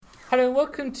Hello and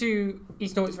welcome to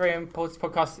East Norwich very own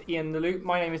podcast, Ian the Loop.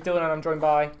 My name is Dylan and I'm joined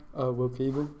by... Will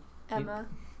Keeble. Emma.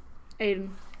 Aiden.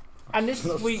 And this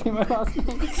week... No one ever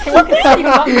said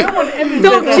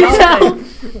their last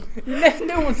name.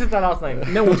 No one said their last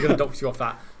name. No one's going to dox you off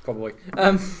that, probably.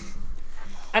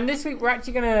 And this week we're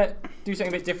actually going to do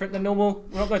something a bit different than normal.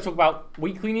 We're not going to talk about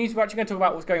weekly news. We're actually going to talk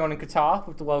about what's going on in Qatar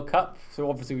with the World Cup. So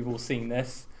obviously we've all seen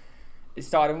this. It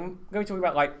started, and we're going to talk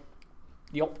about like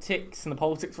the optics and the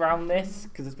politics around this,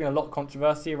 because there's been a lot of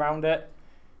controversy around it,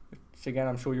 which again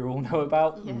I'm sure you all know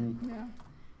about. Yeah.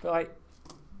 But like,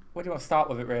 where do you want to start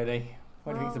with it really?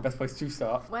 Where do you think is the best place to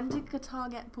start? When did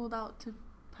Qatar get pulled out to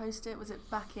post it? Was it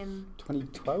back in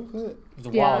 2012, was it? It was a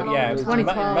Yeah, while, yeah. It was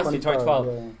 2012. must be 2012.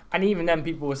 Yeah. And even then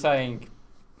people were saying,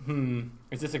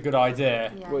 is this a good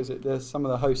idea? yeah. What is it? There's some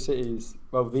of the host cities.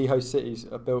 Well, the host cities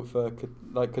are built for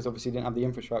because obviously they didn't have the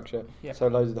infrastructure. Yeah. So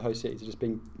loads of the host cities are just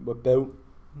were built.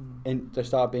 They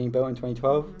started being built in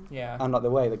 2012, Yeah. and like the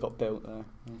way they got built there.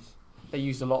 They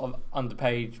used a lot of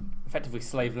underpaid, effectively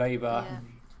slave labour. Yeah.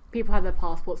 People had their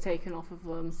passports taken off of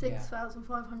them.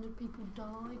 6,500 people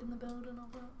died in the building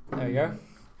of it. There you go.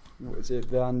 What is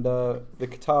it? And the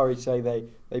Qataris say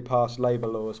they passed labour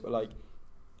laws, but like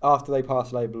after they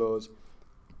passed labour laws,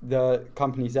 the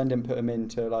companies then didn't put them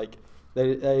into like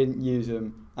they didn't use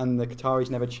them, and the Qataris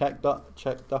never checked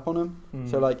up on them.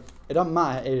 So like it doesn't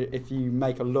matter if you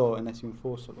make a law unless you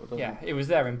enforce the law. Does Yeah, it? it was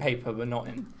there in paper but not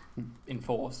in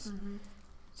force. Mm-hmm.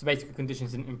 So basically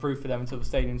conditions didn't improve for them until the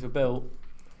stadiums were built.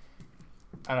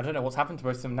 And I don't know what's happened to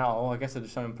most of them now. I guess they're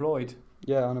just unemployed.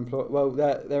 Yeah, unemployed. Well,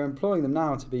 they're employing them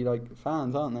now to be like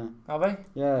fans, aren't they? Are they? I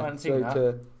Yeah. hadn't So seen that.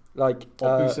 to like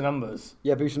Or boost the numbers.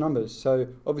 yeah, boost the numbers. So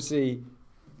obviously,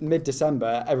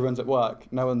 mid-December, everyone's at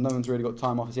work. No one's really got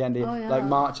time off. It's the end of Oh, yeah. like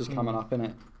March is coming up, isn't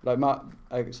it? Like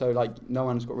so like no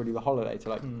one's got really the holiday to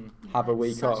like have a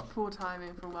week Such off. poor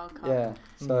timing for a World Cup. Yeah.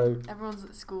 So Everyone's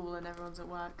at school and everyone's at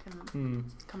work and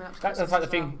it's coming up to That's Christmas like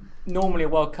the as well. thing. Normally a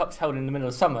World Cup's held in the middle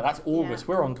of summer. That's August.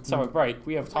 Yeah. We're on summer break.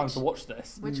 We have time Which- to watch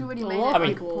this. Which already A made lot it of I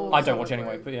mean, people- I don't watch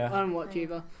anyway, but I yeah. don't watch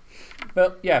either.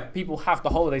 But yeah, people have the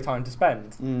holiday time to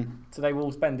spend. mm, So they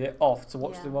will spend it off to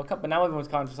watch Yeah. the World Cup. But now everyone's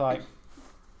kind of just like,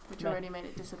 Which Yeah. already made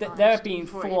it disadvantaged. there have been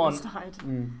before it full even on-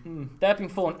 started. there have been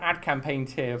full-on ad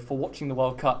campaigns here for watching the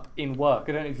World Cup in work.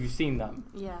 I don't know if you've seen them.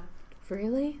 Yeah.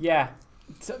 Really? Yeah.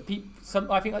 So,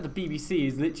 I think like the BBC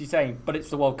is literally saying, but it's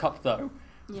the World Cup though.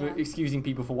 So Yeah. excusing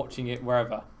people for watching it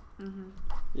wherever. Mm-hmm.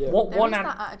 yeah. What There one is ad-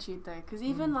 that attitude though, because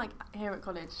even like here at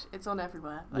college, it's on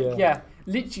everywhere. Like, Yeah. Yeah,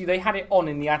 literally they had it on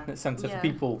in the Adnet Centre for Yeah.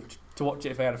 people to watch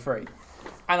it if they had a free.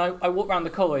 And I walked around the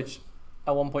college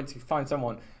at one point to find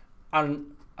someone, and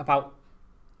about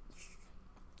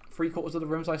 3/4 of the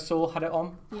rooms I saw had it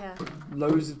on. yeah.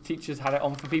 Loads of teachers had it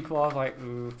on for people. I was like,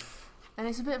 ooh. And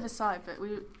it's a bit of a side, but we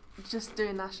just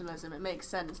doing nationalism. It makes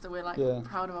sense that we're like Yeah.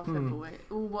 proud of our football. We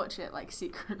all watch it like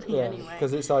secretly Yeah. anyway.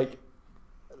 Because it's like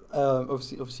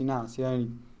obviously now it's the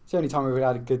only time we've really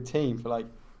had a good team for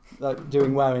like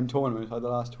doing well in tournaments like the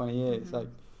last 20 years. Mhm. Like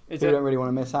It's people a, don't really want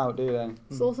to miss out, do they?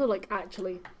 It's also like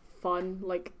actually fun.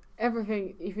 Like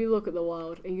everything. If you look at the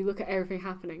world and you look at everything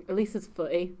happening, at least it's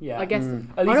footy. Yeah. I guess Mm.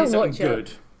 at least I don't it's something watch it.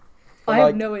 good. I Like-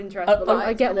 have no interest, Uh, but like,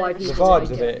 I get why the The people vibes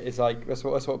like of it is like that's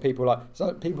what people like.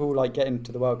 So people like get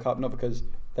into the World Cup not because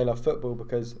they love football,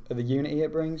 because of the unity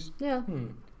it brings. Yeah, Hmm.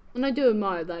 and I do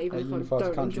admire that, even It if I unifies the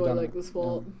don't country, enjoy doesn't like it? the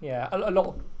sport. Yeah, a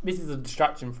lot. This is a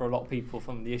distraction for a lot of people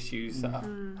from the issues that are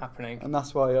Mm. happening. And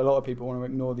that's why a lot of people want to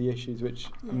ignore the issues which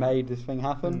Yeah. made this thing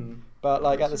happen. Mm. But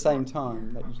like at the Which is same what-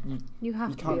 time, like, You have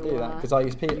you to can't be do aware. that because like,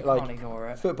 it's You like can't ignore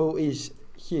it. football is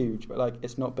huge, but like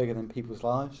it's not bigger than people's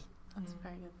lives. That's a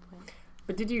very good point.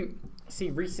 But did you see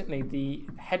recently the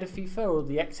head of FIFA or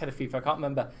the ex-head of FIFA, I can't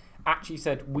remember, actually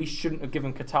said we shouldn't have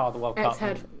given Qatar the World Cup.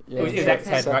 Ex-head. Yeah, It was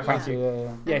ex-head, right? Thank you. Yeah, yeah. Yeah,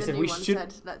 And he the said new we one should.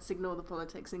 said, let's ignore the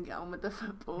politics and get on with the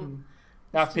football.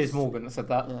 That's Piers just- Morgan that said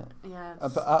that. Yeah.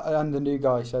 Yeah. And the new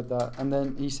guy said that, and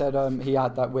then he said he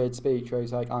had that weird speech where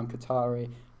he's like, "I'm Qatari,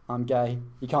 I'm gay.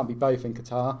 You can't be both in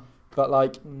Qatar." But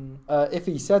like, if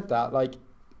he said that, like,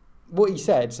 what he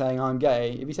said, saying I'm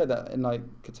gay, if he said that in like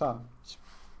Qatar,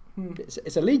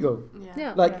 it's illegal. Yeah.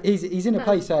 Yeah. Like he's in a No.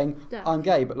 place saying Yeah. I'm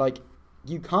gay, but like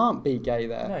you can't be gay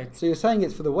there. No. So you're saying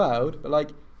it's for the world, but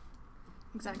like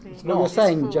Exactly. It's what not. you're It's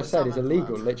saying for just said some is of the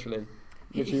illegal, world. literally.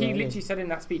 He literally said in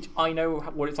that speech, I know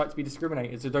what it's like to be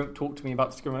discriminated, so don't talk to me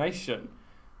about discrimination.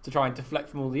 To try and deflect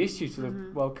from all the issues for the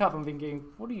Mhm. World Cup. I'm thinking,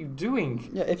 what are you doing?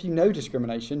 Yeah, if you know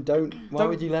discrimination, why Don't-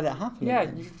 would you let it happen? Yeah,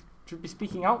 you should be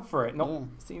speaking out for it, not. Yeah.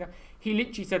 You know, he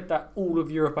literally said that all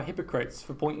of Europe are hypocrites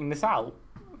for pointing this out.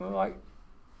 We're like,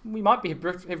 we might be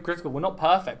hypocritical. We're not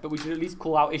perfect, but we should at least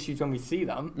call out issues when we see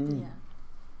them. Mm. Yeah.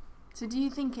 So do you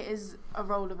think it is a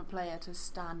role of a player to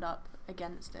stand up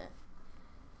against it?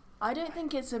 I don't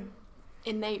think it's a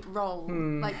innate role.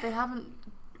 Like, they haven't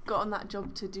gotten that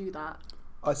job to do that.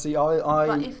 I see.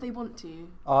 But if they want to,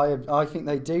 I think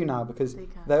they do now because they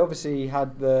can. they obviously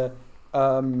had the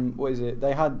what is it?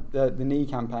 They had the knee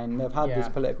campaign. They've had this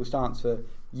political stance for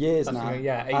years now.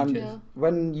 Ages. And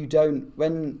when you're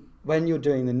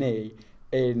doing the knee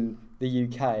in the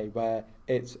UK, where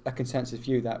it's a consensus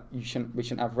view that we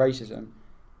shouldn't have racism,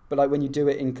 but like when you do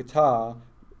it in Qatar,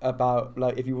 about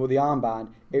like if you wore the armband,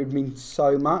 it would mean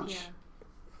so much. Yeah.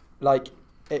 Like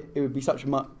it would be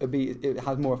it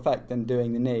has more effect than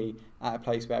doing the knee at a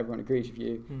place where everyone agrees with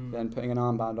you than putting an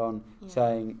armband on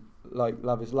saying like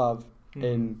love is love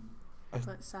in.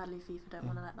 But sadly, FIFA don't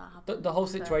want to let that happen. The whole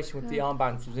situation with the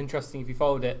armbands was interesting if you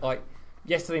followed it. Like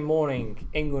yesterday morning,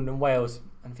 England and Wales,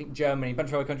 and I think Germany, a bunch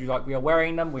of other countries, like we are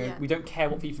wearing them. We don't care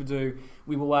what FIFA do.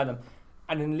 We will wear them.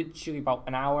 And then literally about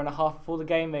an hour and a half before the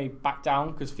game, they backed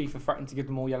down because FIFA threatened to give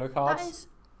them all yellow cards. That is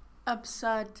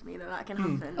absurd to me that can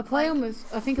happen. A player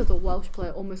I think it was a Welsh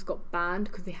player, almost got banned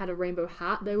because they had a rainbow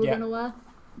hat they were going to wear.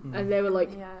 And they were like,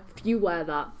 if you wear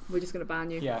that, we're just going to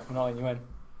ban you. Yeah, we're not letting you in.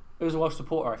 It was a Welsh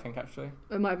supporter, I think, actually.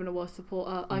 It might have been a Welsh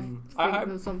supporter. I think there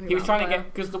was something he was about trying to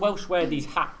get... Because the Welsh wear these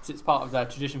hats, it's part of their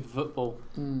tradition for football.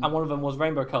 And one of them was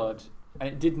rainbow coloured. And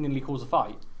it did nearly cause a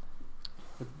fight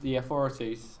with the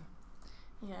authorities.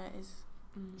 Yeah, it is.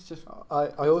 It's just... I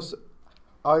was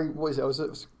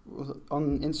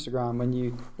on Instagram when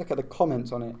you look at the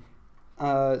comments on it,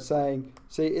 saying,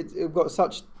 see, it's got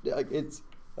such... It's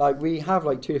like we have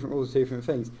like two different rules, two different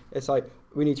things. It's like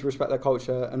we need to respect their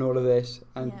culture and all of this,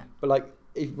 and but like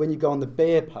when you go on the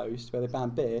beer post where they ban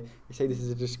beer, they say this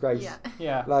is a disgrace.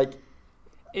 Yeah. Like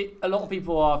a lot of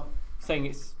people are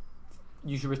saying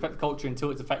you should respect the culture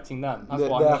until it's affecting them. That's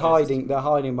what they're hiding. They're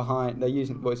hiding behind. They're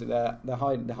using what is it? They're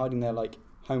hiding their like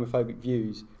homophobic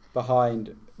views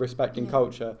behind respecting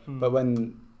culture. But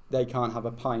when they can't have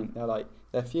a pint,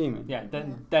 they're fuming. Yeah.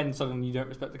 Then suddenly you don't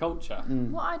respect the culture.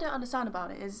 What I don't understand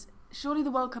about it is surely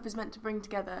the World Cup is meant to bring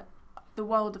together the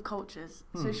world of cultures.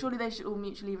 So surely they should all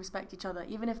mutually respect each other,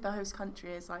 even if the host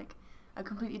country is like a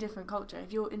completely different culture.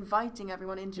 If you're inviting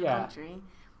everyone into your country,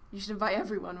 you should invite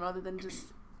everyone rather than just.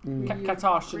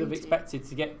 Qatar should have expected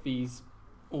to get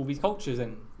all these cultures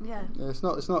in. Yeah. It's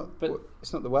not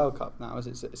the World Cup now, is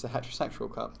it? It's a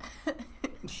heterosexual cup.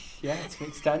 Yeah, to an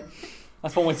extent.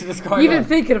 That's one way to describe You've it. been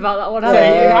thinking about that one,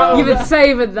 haven't you? You've been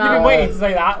saving that. You've been waiting to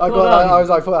say that. I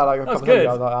thought that like a couple of good.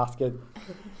 times. I was like,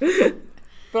 that's good.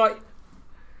 But like,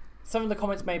 some of the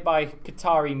comments made by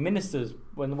Qatari ministers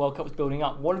when the World Cup was building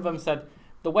up, one of them said,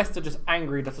 the West are just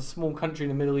angry that a small country in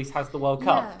the Middle East has the World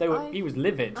Cup. He was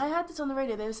livid. I heard this on the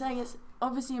radio. They were saying it's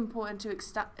obviously important to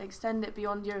extend it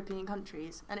beyond European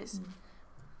countries, and it's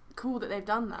cool that they've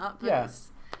done that. But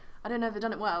I don't know if they've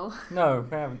done it well. No,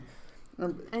 they haven't.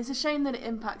 And it's a shame that it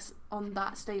impacts on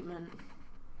that statement.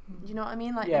 You know what I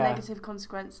mean? Like the negative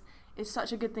consequence is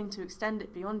such a good thing to extend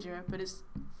it beyond Europe, but it's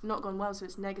not gone well, so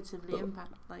it's negatively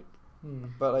impact like.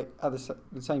 But like at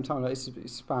the same time, like, it's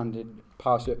expanded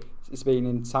past Europe. It's been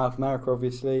in South America,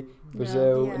 obviously,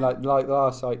 Brazil. Yeah. Like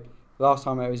last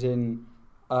time it was in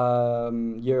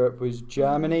Europe was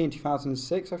Germany in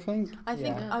 2006, I think. I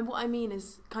think what I mean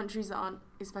is countries that aren't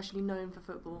especially known for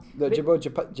football.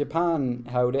 Japan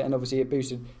held it, and obviously it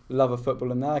boosted the love of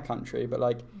football in their country. But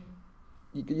like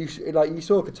you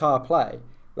saw Qatar play,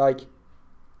 like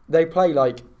they play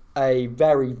like a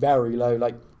very, very low,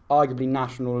 like arguably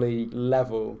National League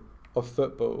level of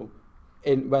football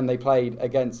when they played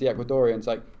against the Ecuadorians.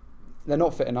 Like they're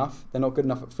not fit enough, they're not good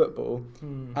enough at football,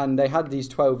 and they had these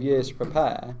 12 years to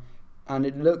prepare, and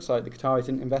it looks like the Qataris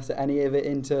didn't invest any of it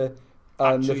into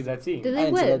their team. Did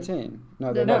they win? Their team.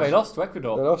 No, they lost to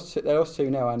Ecuador. They lost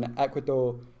 2-0, and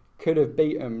Ecuador could have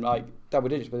beat them like double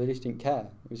digits, but they just didn't care.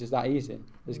 It was just that easy.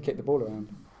 They just kicked the ball around.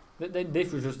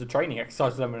 This was just a training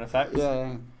exercise for them, in effect.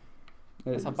 Yeah.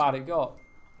 That's how bad it got.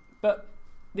 But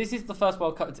this is the first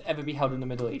World Cup to ever be held in the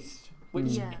Middle East,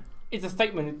 which is a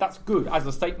statement. That's good as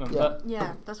a statement. But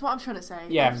that's what I'm trying to say.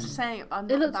 Yeah. I'm just saying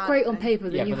it looks great on paper.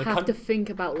 Then you have to think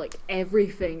about like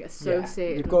everything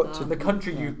associated. You've got with to. The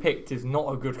country you picked is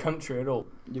not a good country at all.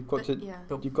 You've got to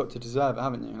deserve it,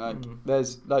 haven't you? Like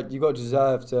there's like you've got to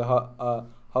deserve to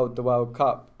hold the World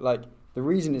Cup. Like the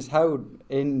reason it's held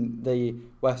in the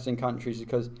Western countries is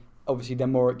because obviously they're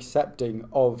more accepting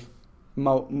of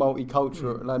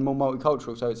multicultural, like more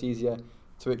multicultural, so it's easier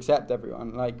to accept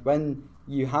everyone. Like when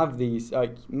you have these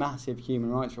like massive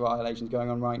human rights violations going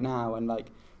on right now, and like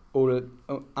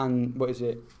and what is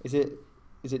it? Is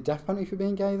it death penalty for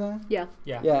being gay there? Yeah.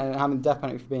 And having death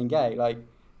penalty for being gay. Like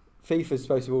FIFA's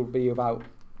supposed to all be about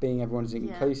being everyone's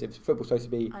inclusive. Football's supposed to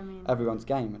be everyone's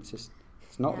game, and it's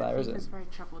not there, is it? FIFA's very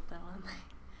troubled though, aren't they?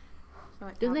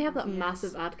 Like Didn't they have that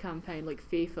massive ad campaign like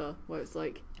FIFA, where it's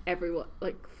like everyone,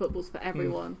 like football's for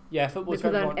everyone? Yeah, football's for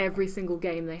for everyone. They put that in every single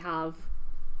game they have.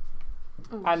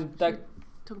 Ooh, And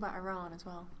talk about Iran as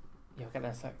well. Yeah, I'll get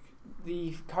there in a sec.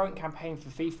 The current campaign for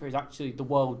FIFA is actually the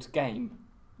world's game.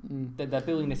 They're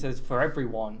building this as for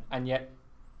everyone, and yet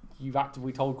you've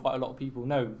actively told quite a lot of people,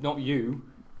 no, not you,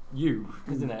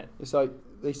 isn't it? It's like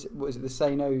the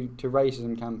Say No to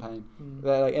Racism campaign.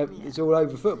 They're like it's all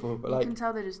over football, but you can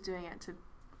tell they're just doing it to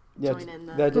join in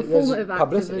the performative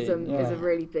activism is a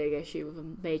really big issue with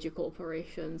major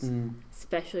corporations,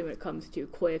 especially when it comes to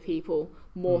queer people,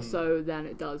 more so than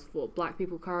it does for black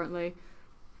people currently.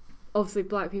 Obviously,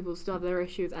 black people still have their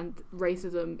issues, and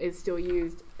racism is still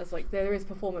used as like there is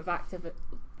performative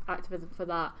activism for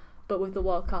that. But with the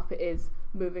World Cup, it is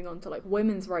moving on to like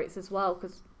women's rights as well,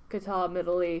 because Qatar,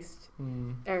 Middle East,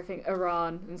 everything,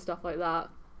 Iran, and stuff like that.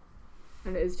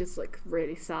 And it is just like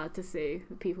really sad to see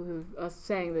the people who are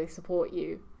saying they support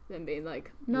you then being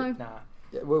like, no. Nah.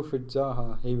 Yeah, Wilfred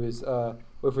Zaha, he was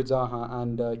Wilfred Zaha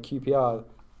and QPR.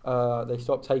 They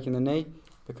stopped taking the knee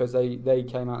because they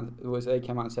came out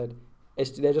and said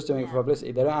they're just doing it for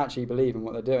publicity. They don't actually believe in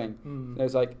what they're doing.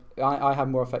 There's like I have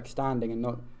more effect standing and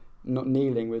not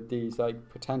kneeling with these like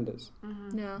pretenders.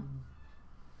 Yeah.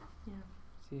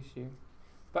 It's the issue.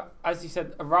 But as you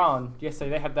said, Iran,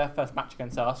 yesterday they had their first match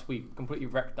against us. We completely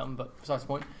wrecked them, but besides the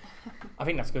point, I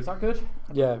think that's good. Is that good?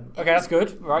 Yeah. Okay, that's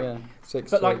good, right? Yeah,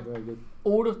 6-3, but like, very good.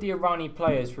 all of the Irani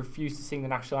players refused to sing the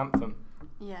national anthem.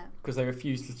 Yeah. Because they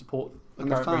refused to support the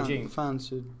and current the regime. fans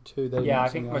should too. I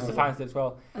think most of the fans did as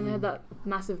well. And they had that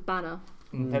massive banner.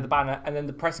 They had the banner, and then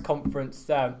the press conference,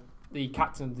 the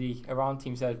captain of the Iran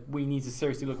team said, we need to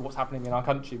seriously look at what's happening in our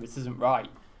country. This isn't right.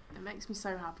 It makes me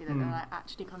so happy that they're like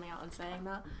actually coming out and saying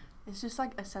that. It's just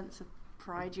like a sense of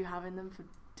pride you have in them for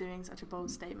doing such a bold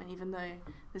statement, even though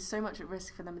there's so much at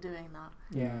risk for them doing that.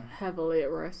 Yeah. Heavily at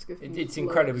risk. It's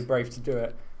incredibly brave to do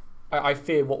it. I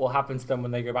fear what will happen to them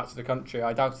when they go back to the country.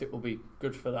 I doubt it will be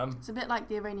good for them. It's a bit like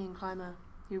the Iranian climber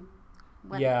who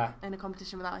went in a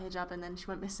competition without a hijab and then she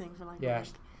went missing for like a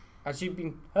week. Has she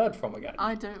been heard from again?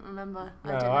 I don't remember.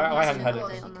 No, I hadn't heard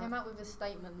it. She came out with a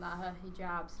statement that her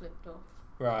hijab slipped off.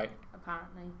 Right.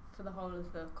 Apparently, for the whole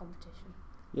of the competition.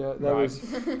 Yeah,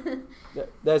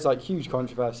 there's like huge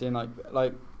controversy in like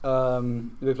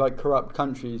with like corrupt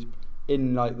countries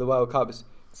in like the World Cup. It's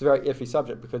a very iffy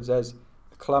subject because there's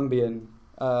a Colombian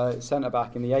centre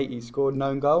back in the 80s scored an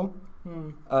own goal.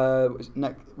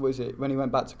 Was it when he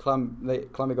went back to Colombia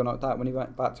got knocked out? When he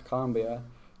went back to Colombia,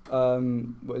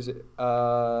 the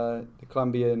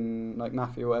Colombian like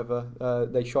mafia or whatever?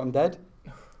 They shot him dead,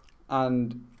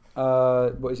 and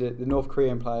the North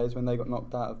Korean players when they got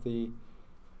knocked out of the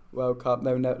World Cup,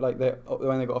 they were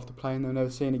when they got off the plane, they were never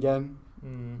seen again.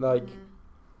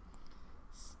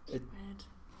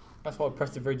 That's what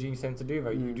oppressive regimes tend to do,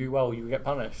 though. You do well, you get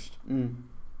punished. In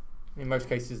most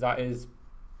cases, that is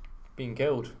being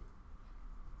killed,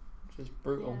 which is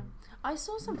brutal. Yeah. I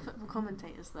saw some football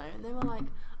commentators though, and they were like,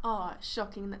 "Oh, it's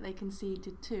shocking that they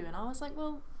conceded 2," and I was like,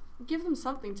 "Well, give them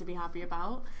something to be happy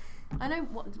about." I know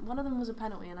one of them was a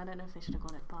penalty, and I don't know if they should have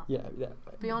got it, but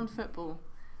beyond football,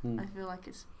 I feel like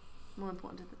it's more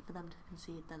important for them to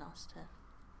concede than us to.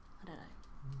 I don't know.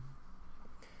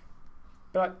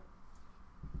 But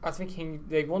I was thinking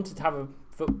they wanted to have a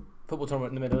football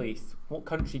tournament in the Middle East. What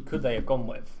country could they have gone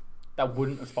with that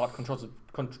wouldn't have sparked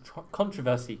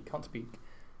controversy? Can't speak.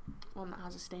 One that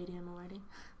has a stadium already.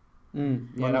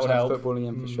 Yeah, that would help. Footballing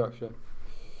infrastructure.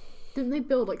 Didn't they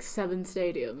build like 7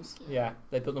 stadiums? Yeah,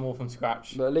 they built them all from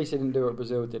scratch. But at least they didn't do what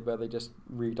Brazil did, where they just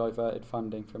re-diverted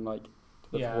funding from like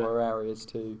the poorer areas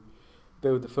to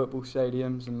build the football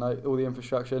stadiums and like all the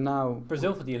infrastructure. Now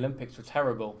Brazil for the Olympics were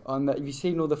terrible. And have you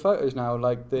seen all the pools now?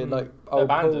 Like the old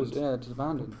pools, just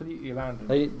abandoned. Completely abandoned.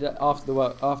 They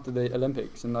after the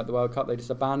Olympics and like the World Cup, they just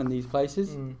abandoned these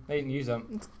places. They didn't use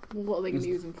them. What are they going to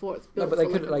use them for? It's built but they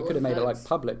could have made it like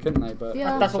public, couldn't they? But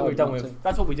that's what we've done with.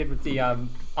 That's what we did with the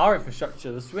our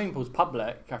infrastructure. The swimming pool's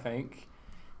public, I think,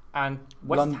 and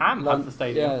West Ham has the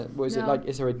stadium. Yeah, what is it like?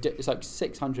 It's like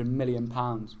 £600 million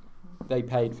they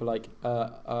paid for like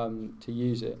to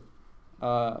use it.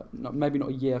 Maybe not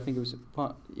a year. I think it was.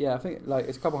 I think like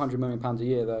it's a couple £100 million a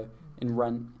year though in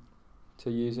rent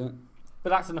to use it.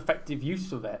 But that's an effective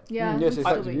use of it. Yeah, yes,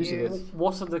 effective use of it.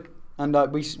 What are the and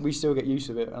we still get use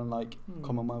of it and like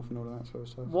Commonwealth and all that sort of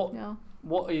stuff.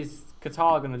 What is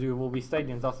Qatar going to do with all these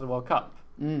stadiums after the World Cup?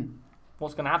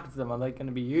 What's going to happen to them? Are they going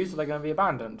to be used? Or are they going to be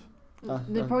abandoned?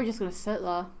 They're probably just going to sit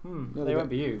there. They won't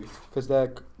be used because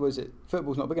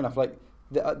football's not big enough. Like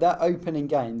that opening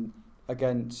game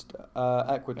against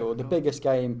Ecuador, the biggest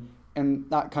game in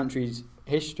that country's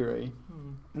history,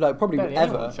 like probably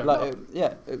ever. Like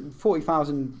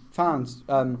 40,000 fans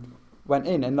went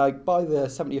in, and like by the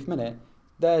 70th minute,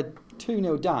 they're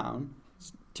 2-0 down.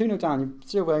 2-0 down. You're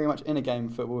still very much in a game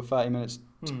of football with 30 minutes.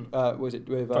 Was it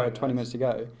with 20 minutes to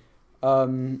go?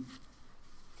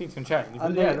 Things can change.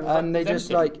 And they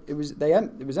just empty. It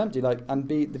was empty. Like, and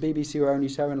the BBC were only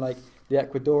showing like the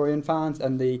Ecuadorian fans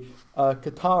and the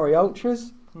Qatari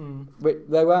ultras. Which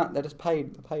they weren't. They're just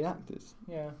paid actors.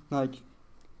 Yeah. Like.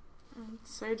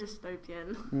 It's so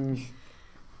dystopian.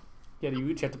 Yeah, you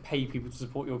actually have to pay people to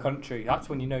support your country. That's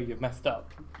when you know you've messed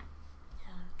up.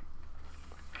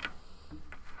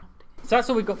 So that's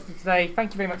all we've got for today.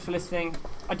 Thank you very much for listening.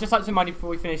 I'd just like to remind you before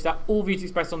we finish that all views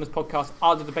expressed on this podcast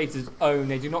are the debater's own.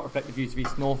 They do not reflect the views of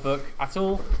East Norfolk at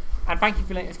all. And thank you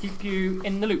for letting us keep you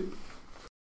in the loop.